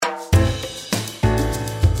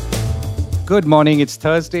Good morning. It's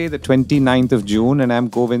Thursday, the 29th of June, and I'm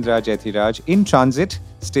Govindraj Ethiraj in transit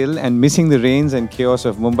still and missing the rains and chaos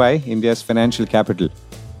of Mumbai, India's financial capital.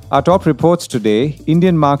 Our top reports today: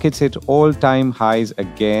 Indian markets hit all-time highs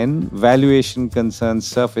again. Valuation concerns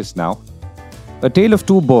surface now. A tale of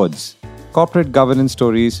two boards. Corporate governance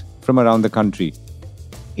stories from around the country.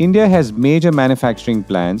 India has major manufacturing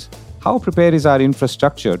plans. How prepared is our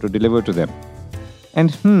infrastructure to deliver to them?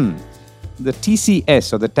 And the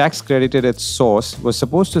TCS, or the tax credited at source, was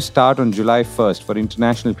supposed to start on July 1st for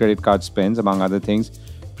international credit card spends, among other things.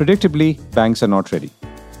 Predictably, banks are not ready.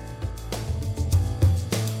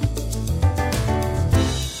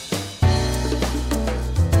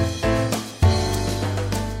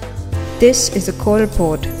 This is the Core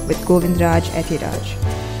Report with Govindraj Ethiraj.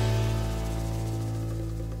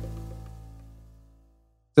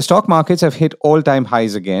 The stock markets have hit all-time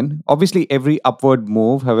highs again. Obviously, every upward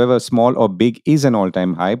move, however small or big, is an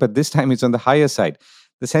all-time high, but this time it's on the higher side.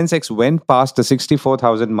 The Sensex went past the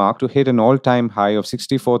 64,000 mark to hit an all-time high of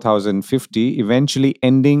 64,050, eventually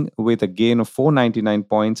ending with a gain of 499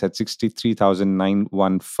 points at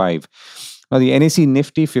 63,915. Now, the NSE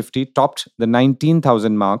Nifty 50 topped the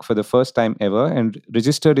 19,000 mark for the first time ever and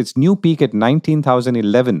registered its new peak at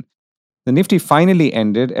 19,011. The Nifty finally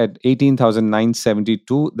ended at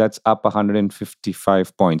 18,972. That's up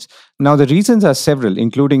 155 points. Now, the reasons are several,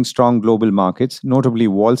 including strong global markets, notably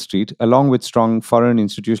Wall Street, along with strong foreign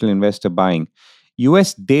institutional investor buying.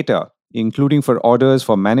 US data, including for orders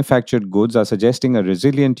for manufactured goods, are suggesting a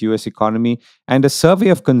resilient US economy, and a survey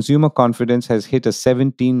of consumer confidence has hit a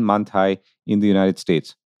 17-month high in the United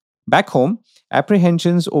States. Back home,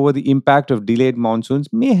 apprehensions over the impact of delayed monsoons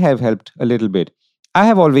may have helped a little bit. I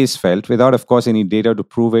have always felt, without of course any data to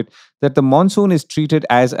prove it, that the monsoon is treated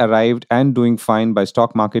as arrived and doing fine by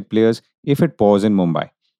stock market players if it pours in Mumbai.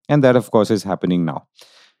 And that of course is happening now.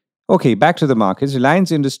 Okay, back to the markets. Reliance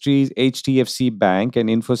Industries, HDFC Bank and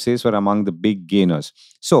Infosys were among the big gainers.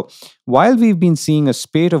 So, while we've been seeing a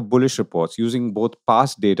spate of bullish reports using both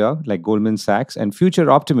past data like Goldman Sachs and future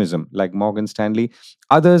optimism like Morgan Stanley,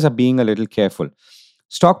 others are being a little careful.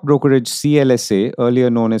 Stock brokerage CLSA, earlier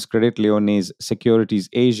known as Credit Lyonnais Securities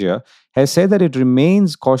Asia, has said that it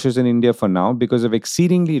remains cautious in India for now because of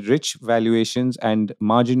exceedingly rich valuations and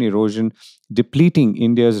margin erosion depleting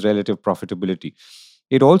India's relative profitability.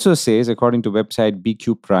 It also says, according to website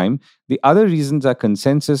BQ Prime, the other reasons are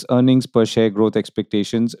consensus earnings per share growth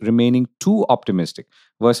expectations remaining too optimistic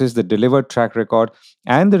versus the delivered track record,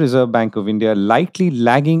 and the Reserve Bank of India likely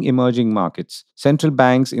lagging emerging markets, central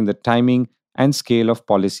banks in the timing and scale of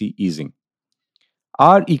policy easing.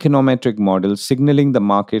 Our econometric model signaling the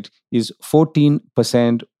market is 14%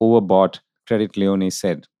 overbought, Credit Lyonnais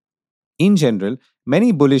said. In general,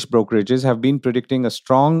 many bullish brokerages have been predicting a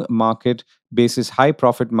strong market basis high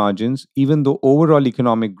profit margins, even though overall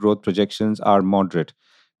economic growth projections are moderate.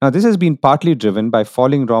 Now, this has been partly driven by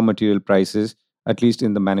falling raw material prices, at least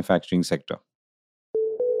in the manufacturing sector.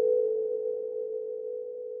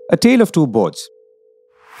 A tale of two boards.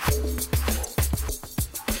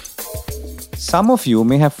 Some of you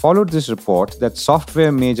may have followed this report that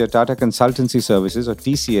software major Tata Consultancy Services, or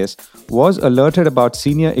TCS, was alerted about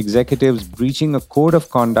senior executives breaching a code of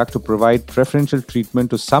conduct to provide preferential treatment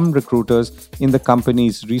to some recruiters in the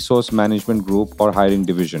company's resource management group or hiring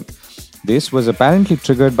division. This was apparently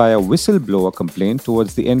triggered by a whistleblower complaint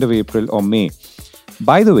towards the end of April or May.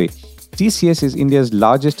 By the way, TCS is India's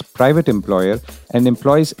largest private employer and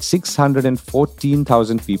employs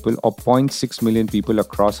 614,000 people, or 0.6 million people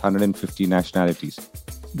across 150 nationalities.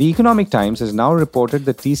 The Economic Times has now reported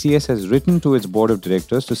that TCS has written to its board of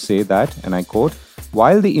directors to say that, and I quote,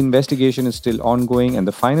 "While the investigation is still ongoing and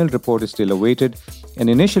the final report is still awaited, an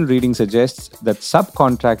initial reading suggests that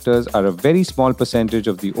subcontractors are a very small percentage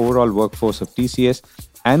of the overall workforce of TCS,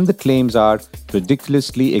 and the claims are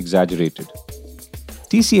ridiculously exaggerated."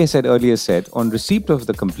 TCS had earlier said, on receipt of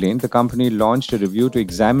the complaint, the company launched a review to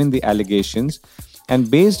examine the allegations,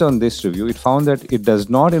 and based on this review, it found that it does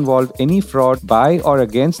not involve any fraud by or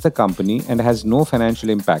against the company and has no financial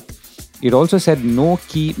impact. It also said no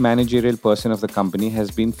key managerial person of the company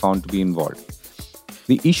has been found to be involved.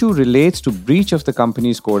 The issue relates to breach of the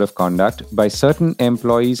company's code of conduct by certain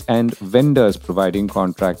employees and vendors providing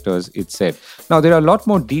contractors, it said. Now, there are a lot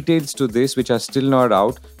more details to this which are still not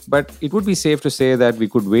out, but it would be safe to say that we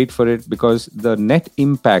could wait for it because the net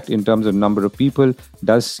impact in terms of number of people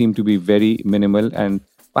does seem to be very minimal, and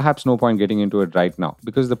perhaps no point getting into it right now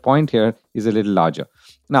because the point here is a little larger.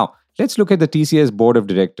 Now, let's look at the TCS board of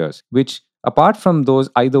directors, which Apart from those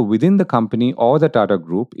either within the company or the Tata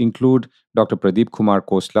Group include Dr. Pradeep Kumar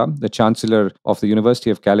Khosla, the Chancellor of the University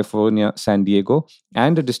of California, San Diego,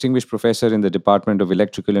 and a distinguished professor in the Department of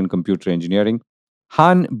Electrical and Computer Engineering,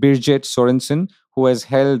 Han Birgit Sorensen, who has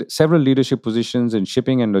held several leadership positions in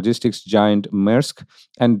shipping and logistics giant Maersk,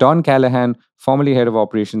 and Don Callahan, formerly head of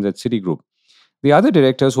operations at Citigroup. The other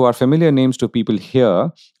directors who are familiar names to people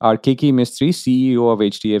here are Keki Mistry, CEO of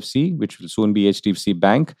HDFC, which will soon be HDFC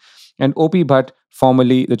Bank, and OP Bhatt,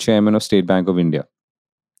 formerly the chairman of State Bank of India.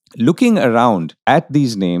 Looking around at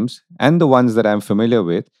these names and the ones that I'm familiar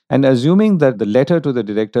with, and assuming that the letter to the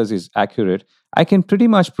directors is accurate, I can pretty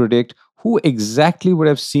much predict who exactly would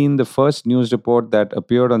have seen the first news report that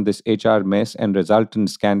appeared on this HR mess and resultant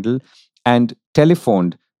scandal and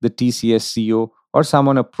telephoned the TCS CEO or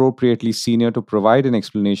someone appropriately senior to provide an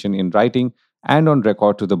explanation in writing and on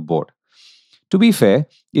record to the board. To be fair,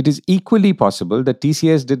 it is equally possible that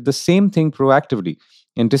TCS did the same thing proactively,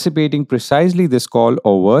 anticipating precisely this call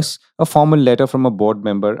or worse, a formal letter from a board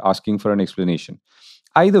member asking for an explanation.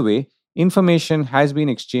 Either way, information has been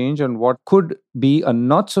exchanged on what could be a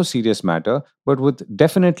not so serious matter, but with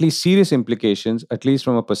definitely serious implications, at least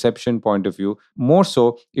from a perception point of view, more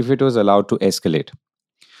so if it was allowed to escalate.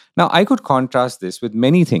 Now, I could contrast this with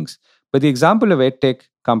many things, but the example of EdTech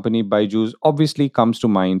company Byju's obviously comes to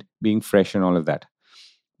mind, being fresh and all of that.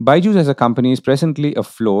 Byju's as a company is presently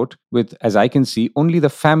afloat with, as I can see, only the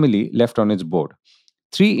family left on its board.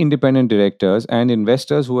 Three independent directors and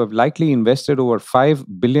investors who have likely invested over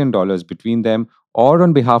 $5 billion between them or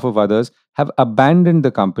on behalf of others have abandoned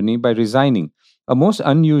the company by resigning. A most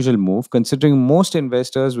unusual move considering most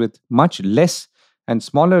investors with much less and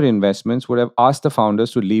smaller investments would have asked the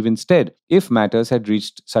founders to leave instead if matters had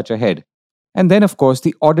reached such a head. And then, of course,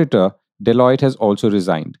 the auditor, Deloitte, has also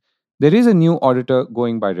resigned. There is a new auditor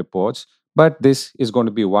going by reports, but this is going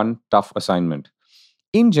to be one tough assignment.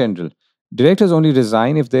 In general, directors only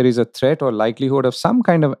resign if there is a threat or likelihood of some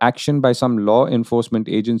kind of action by some law enforcement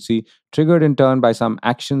agency, triggered in turn by some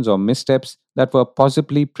actions or missteps that were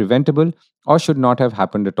possibly preventable or should not have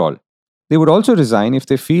happened at all. They would also resign if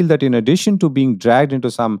they feel that, in addition to being dragged into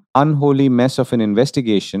some unholy mess of an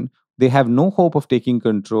investigation, they have no hope of taking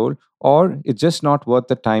control or it's just not worth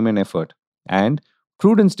the time and effort. And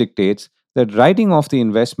prudence dictates that writing off the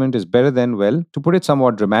investment is better than, well, to put it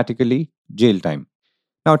somewhat dramatically, jail time.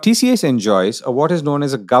 Now, TCS enjoys what is known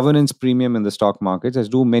as a governance premium in the stock markets, as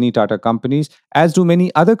do many Tata companies, as do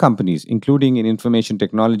many other companies, including in information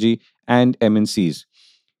technology and MNCs.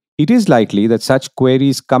 It is likely that such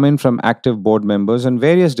queries come in from active board members on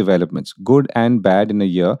various developments, good and bad, in a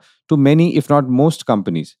year to many, if not most,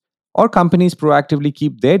 companies. Or companies proactively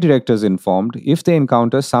keep their directors informed if they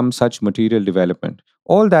encounter some such material development.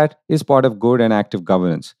 All that is part of good and active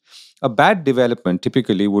governance. A bad development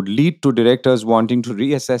typically would lead to directors wanting to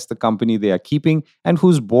reassess the company they are keeping and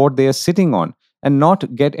whose board they are sitting on, and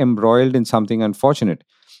not get embroiled in something unfortunate.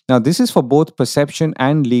 Now, this is for both perception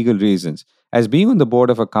and legal reasons, as being on the board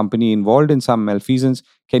of a company involved in some malfeasance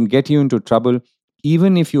can get you into trouble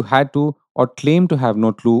even if you had to or claim to have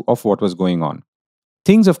no clue of what was going on.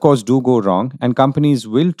 Things, of course, do go wrong, and companies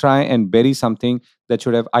will try and bury something that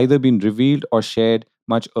should have either been revealed or shared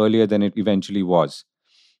much earlier than it eventually was.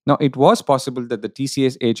 Now, it was possible that the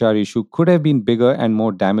TCS HR issue could have been bigger and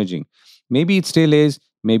more damaging. Maybe it still is,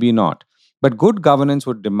 maybe not. But good governance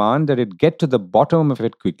would demand that it get to the bottom of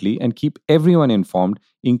it quickly and keep everyone informed,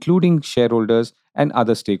 including shareholders and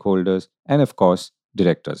other stakeholders, and of course,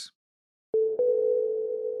 directors.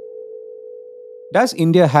 Does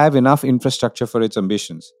India have enough infrastructure for its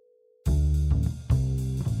ambitions?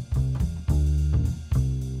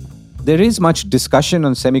 There is much discussion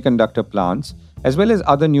on semiconductor plants, as well as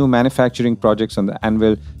other new manufacturing projects on the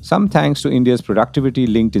anvil, some thanks to India's productivity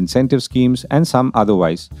linked incentive schemes and some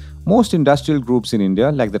otherwise. Most industrial groups in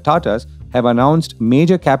India, like the Tatas, have announced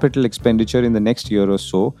major capital expenditure in the next year or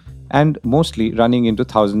so, and mostly running into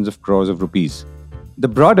thousands of crores of rupees. The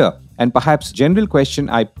broader and perhaps general question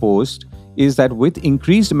I posed is that with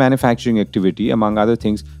increased manufacturing activity, among other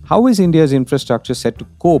things, how is India's infrastructure set to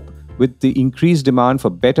cope with the increased demand for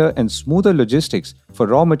better and smoother logistics for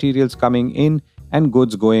raw materials coming in and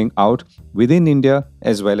goods going out within India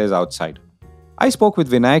as well as outside? I spoke with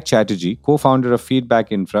Vinayak Chatterjee, co-founder of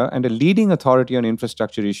Feedback Infra and a leading authority on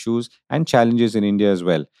infrastructure issues and challenges in India as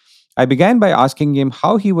well. I began by asking him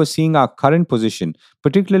how he was seeing our current position,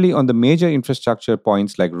 particularly on the major infrastructure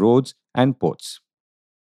points like roads and ports.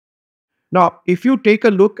 Now, if you take a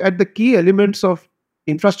look at the key elements of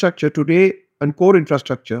infrastructure today and core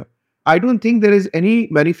infrastructure, I don't think there is any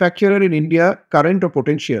manufacturer in India, current or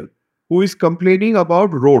potential, who is complaining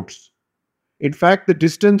about roads. In fact, the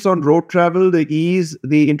distance on road travel, the ease,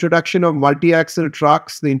 the introduction of multi-axle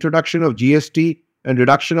trucks, the introduction of GST and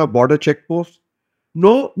reduction of border checkposts.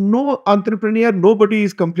 No entrepreneur, nobody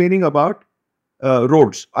is complaining about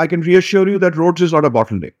roads. I can reassure you that roads is not a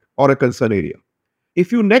bottleneck or a concern area.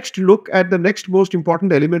 If you next look at the next most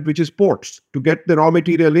important element, which is ports, to get the raw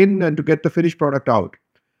material in and to get the finished product out.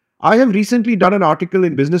 I have recently done an article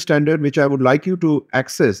in Business Standard, which I would like you to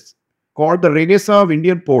access, called The Renaissance of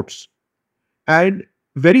Indian Ports. And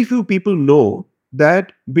very few people know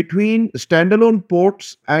that between standalone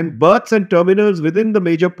ports and berths and terminals within the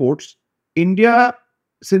major ports, India,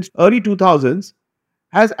 since early 2000s,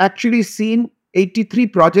 has actually seen 83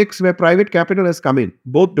 projects where private capital has come in,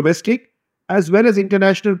 both domestic as well as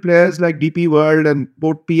international players like DP World and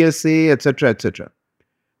Port PSA, etc., etc.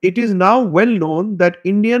 It is now well known that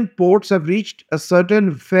Indian ports have reached a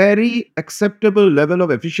certain very acceptable level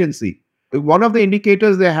of efficiency. One of the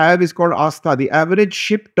indicators they have is called ASTA, the average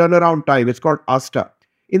ship turnaround time. It's called ASTA.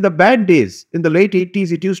 In the bad days, in the late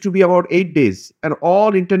 80s, it used to be about 8 days. And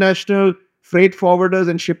all international freight forwarders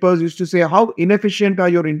and shippers used to say, how inefficient are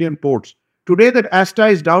your Indian ports? Today, that ASTA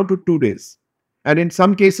is down to 2 days. And in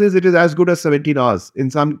some cases, it is as good as 17 hours in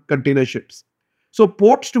some container ships. So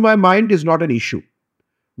ports, to my mind, is not an issue.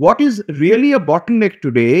 What is really a bottleneck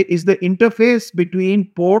today is the interface between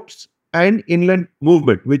ports and inland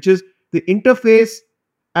movement, which is the interface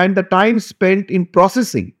and the time spent in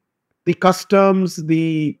processing the customs,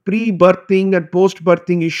 the pre-berthing and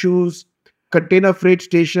post-berthing issues, container freight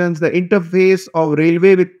stations, the interface of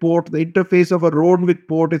railway with port, the interface of a road with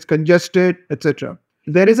port, it's congested, etc.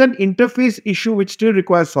 There is an interface issue which still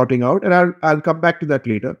requires sorting out, and I'll come back to that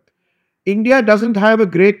later. India doesn't have a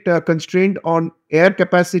great constraint on air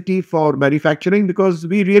capacity for manufacturing because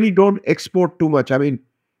we really don't export too much. I mean,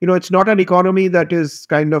 it's not an economy that is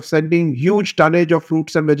kind of sending huge tonnage of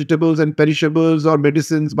fruits and vegetables and perishables or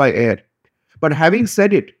medicines by air. But having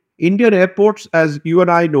said it, Indian airports, as you and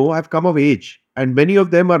I know, have come of age. And many of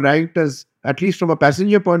them are ranked as, at least from a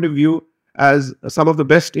passenger point of view, as some of the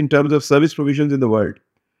best in terms of service provisions in the world.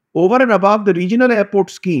 Over and above, the regional airport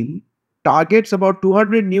scheme targets about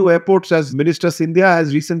 200 new airports, as Minister Scindia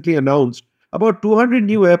has recently announced, about 200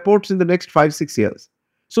 new airports in the next 5-6 years.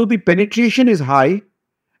 So the penetration is high.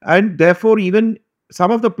 And therefore, even some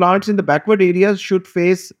of the plants in the backward areas should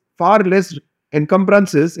face far less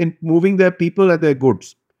encumbrances in moving their people and their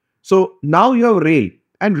goods. So now you have rail,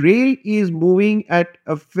 and rail is moving at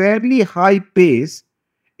a fairly high pace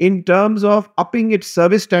in terms of upping its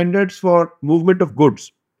service standards for movement of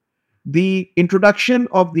goods. The introduction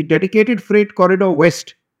of the dedicated freight corridor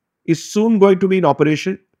west is soon going to be in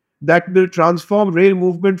operation. That will transform rail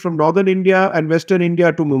movement from northern India and western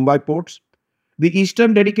India to Mumbai ports. The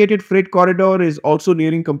Eastern Dedicated Freight Corridor is also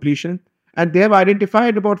nearing completion, and they have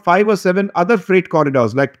identified about 5 or 7 other freight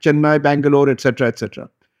corridors like Chennai, Bangalore, etc., etc.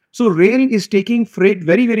 So rail is taking freight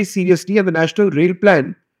very, very seriously, and the National Rail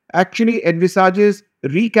Plan actually envisages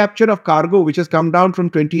recapture of cargo, which has come down from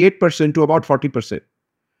 28% to about 40%.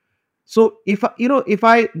 So if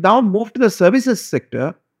I now move to the services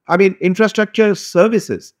sector, I mean infrastructure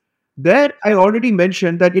services, there I already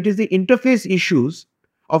mentioned that it is the interface issues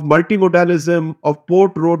of multimodalism, of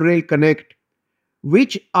port road rail connect,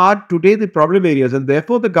 which are today the problem areas. And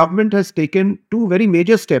therefore, the government has taken 2 very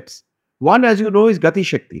major steps. One, as you know, is Gati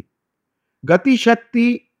Shakti. Gati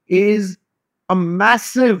Shakti is a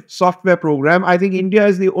massive software program. I think India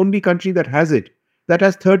is the only country that has it, that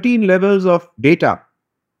has 13 levels of data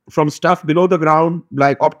from stuff below the ground,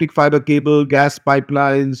 like optic fiber cable, gas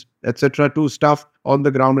pipelines, etc., to stuff on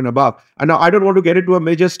the ground and above. And now I don't want to get into a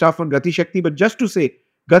major stuff on Gati Shakti, but just to say,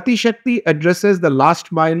 Gati Shakti addresses the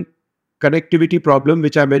last mile connectivity problem,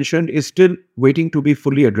 which I mentioned is still waiting to be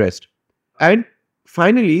fully addressed. And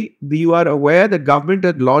finally, you are aware the government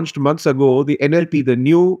had launched months ago the NLP, the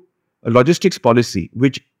new logistics policy,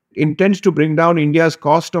 which intends to bring down India's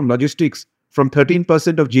cost of logistics from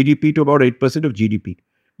 13% of GDP to about 8% of GDP.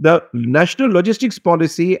 The National Logistics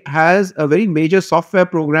Policy has a very major software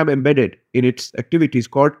program embedded in its activities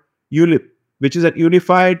called ULIP, which is a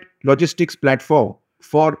unified logistics platform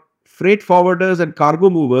for freight forwarders and cargo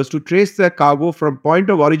movers to trace their cargo from point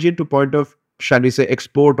of origin to point of, shall we say,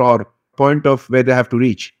 export or point of where they have to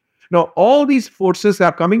reach. Now, all these forces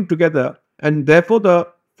are coming together, and therefore the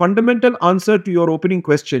fundamental answer to your opening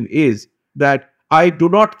question is that I do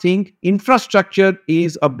not think infrastructure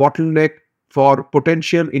is a bottleneck for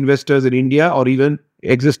potential investors in India or even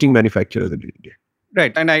existing manufacturers in India.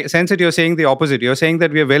 Right. And I sense that you're saying the opposite. You're saying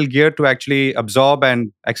that we are well geared to actually absorb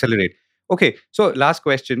and accelerate. Okay. So last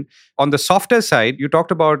question. On the softer side, you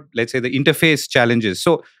talked about, let's say, the interface challenges.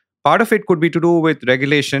 So Part of it could be to do with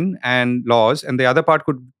regulation and laws, and the other part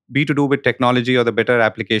could be to do with technology or the better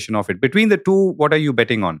application of it. Between the two, what are you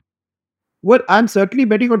betting on? Well, I'm certainly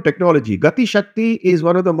betting on technology. Gati Shakti is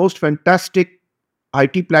one of the most fantastic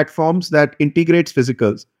IT platforms that integrates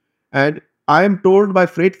physicals. And I am told by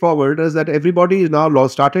freight forwarders that everybody is now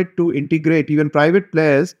started to integrate. Even private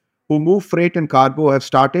players who move freight and cargo have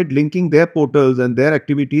started linking their portals and their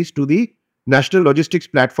activities to the national logistics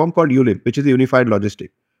platform called ULIM, which is the Unified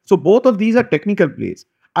Logistics. So both of these are technical plays.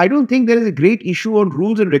 I don't think there is a great issue on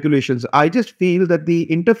rules and regulations. I just feel that the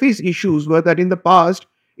interface issues were that in the past,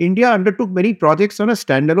 India undertook many projects on a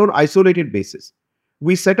standalone, isolated basis.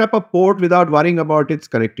 We set up a port without worrying about its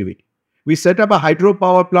connectivity. We set up a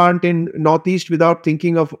hydropower plant in Northeast without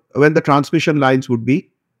thinking of when the transmission lines would be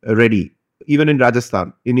ready, even in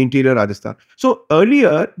Rajasthan, in interior Rajasthan. So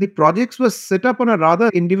earlier, the projects were set up on a rather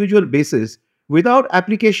individual basis without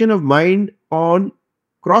application of mind on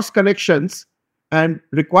cross connections and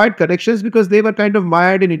required connections because they were kind of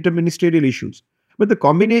mired in interministerial issues. But the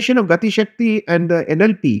combination of Gati Shakti and the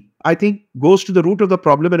NLP, I think, goes to the root of the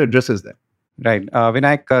problem and addresses them. Right.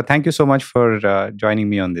 Vinayak, thank you so much for joining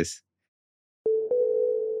me on this.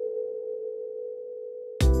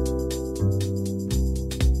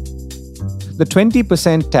 The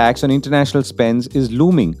 20% tax on international spends is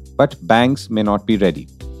looming, but banks may not be ready.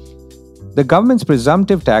 The government's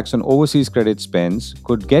presumptive tax on overseas credit spends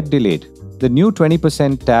could get delayed. The new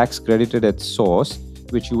 20% tax credited at source,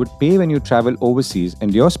 which you would pay when you travel overseas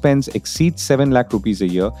and your spends exceed 7 lakh rupees a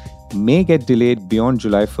year, may get delayed beyond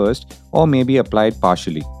July 1st or may be applied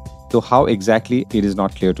partially, though how exactly it is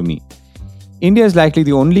not clear to me. India is likely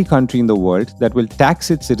the only country in the world that will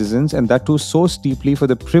tax its citizens, and that too so steeply, for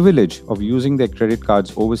the privilege of using their credit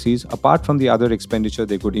cards overseas, apart from the other expenditure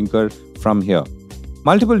they could incur from here.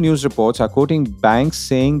 Multiple news reports are quoting banks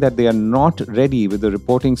saying that they are not ready with the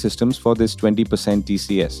reporting systems for this 20%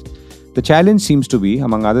 TCS. The challenge seems to be,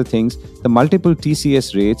 among other things, the multiple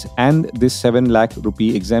TCS rates and this 7 lakh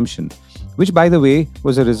rupee exemption, which, by the way,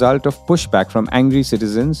 was a result of pushback from angry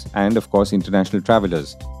citizens and, of course, international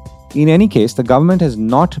travelers. In any case, the government has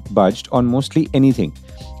not budged on mostly anything,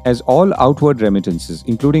 as all outward remittances,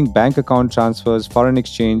 including bank account transfers, foreign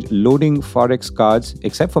exchange, loading forex cards,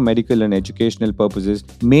 except for medical and educational purposes,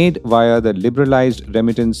 made via the liberalized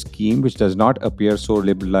remittance scheme, which does not appear so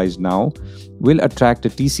liberalized now, will attract a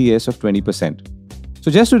TCS of 20%. So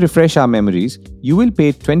just to refresh our memories, you will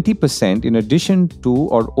pay 20% in addition to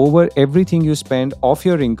or over everything you spend off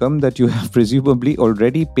your income that you have presumably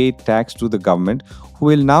already paid tax to the government, who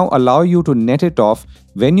will now allow you to net it off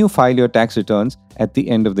when you file your tax returns at the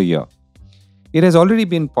end of the year. It has already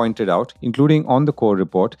been pointed out, including on the core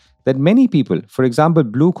report, that many people, for example,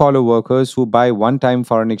 blue-collar workers who buy one-time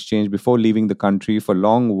foreign exchange before leaving the country for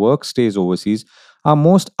long work stays overseas, are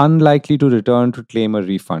most unlikely to return to claim a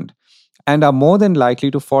refund, and are more than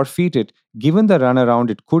likely to forfeit it given the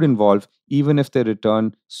runaround it could involve even if they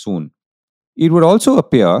return soon. It would also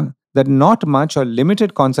appear that not much or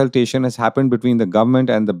limited consultation has happened between the government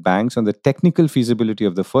and the banks on the technical feasibility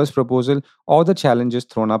of the first proposal or the challenges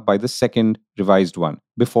thrown up by the second revised one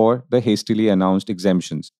before the hastily announced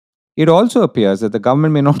exemptions. It also appears that the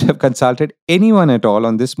government may not have consulted anyone at all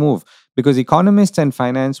on this move, because economists and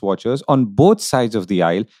finance watchers on both sides of the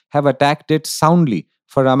aisle have attacked it soundly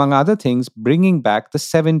for, among other things, bringing back the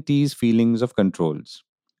 70s feelings of controls.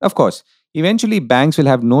 Of course, eventually banks will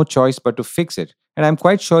have no choice but to fix it, and I'm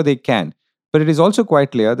quite sure they can. But it is also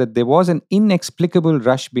quite clear that there was an inexplicable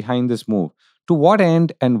rush behind this move. To what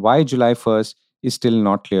end and why July 1st is still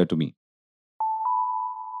not clear to me.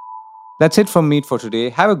 That's it from me for today.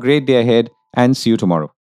 Have a great day ahead and see you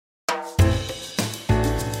tomorrow.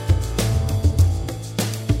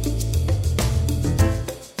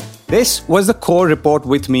 This was the Core Report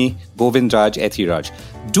with me, Govindraj Ethiraj.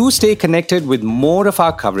 Do stay connected with more of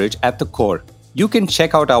our coverage at the Core. You can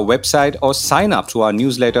check out our website or sign up to our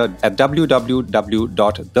newsletter at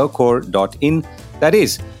www.thecore.in. That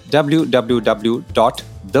is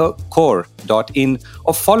www.thecore.in,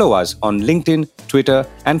 or follow us on LinkedIn, Twitter,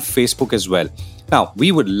 and Facebook as well. Now,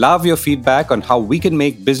 we would love your feedback on how we can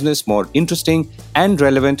make business more interesting and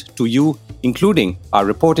relevant to you, including our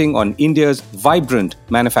reporting on India's vibrant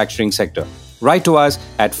manufacturing sector. Write to us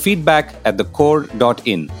at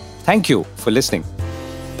feedback@thecore.in. Thank you for listening.